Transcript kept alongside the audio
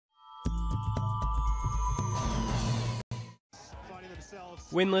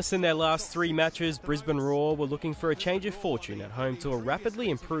Winless in their last 3 matches, Brisbane Roar were looking for a change of fortune at home to a rapidly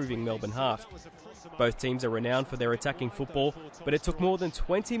improving Melbourne Heart. Both teams are renowned for their attacking football, but it took more than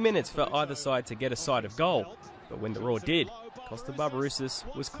 20 minutes for either side to get a sight of goal. But when the Roar did, Costa Barbarouses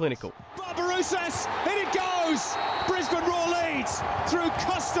was clinical. Barbarouses, in it goes! Brisbane Roar leads through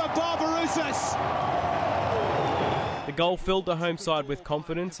Costa Barbarouses. The goal filled the home side with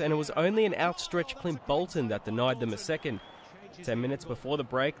confidence, and it was only an outstretched Clint Bolton that denied them a second. 10 minutes before the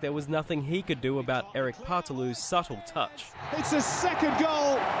break, there was nothing he could do about Eric Partalou's subtle touch. It's a second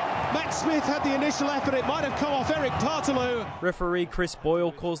goal. Matt Smith had the initial effort. It might have come off Eric Partalou. Referee Chris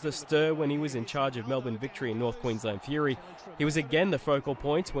Boyle caused a stir when he was in charge of Melbourne Victory and North Queensland Fury. He was again the focal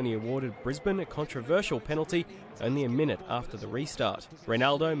point when he awarded Brisbane a controversial penalty only a minute after the restart.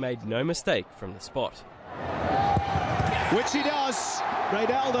 Reynaldo made no mistake from the spot. Which he does.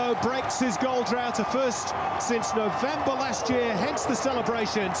 Reynaldo breaks his goal drought, a first since November last year, hence the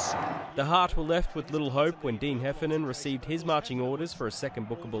celebrations. The Heart were left with little hope when Dean Heffernan received his marching orders for a second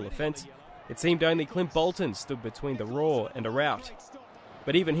bookable offence. It seemed only Clint Bolton stood between the Roar and a rout.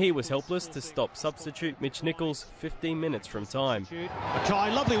 But even he was helpless to stop substitute Mitch Nichols 15 minutes from time.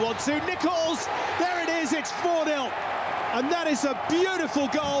 Mackay, lovely 1-2. Nichols, there it is, it's 4-0. And that is a beautiful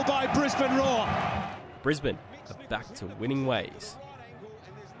goal by Brisbane Roar. Brisbane are back to winning ways.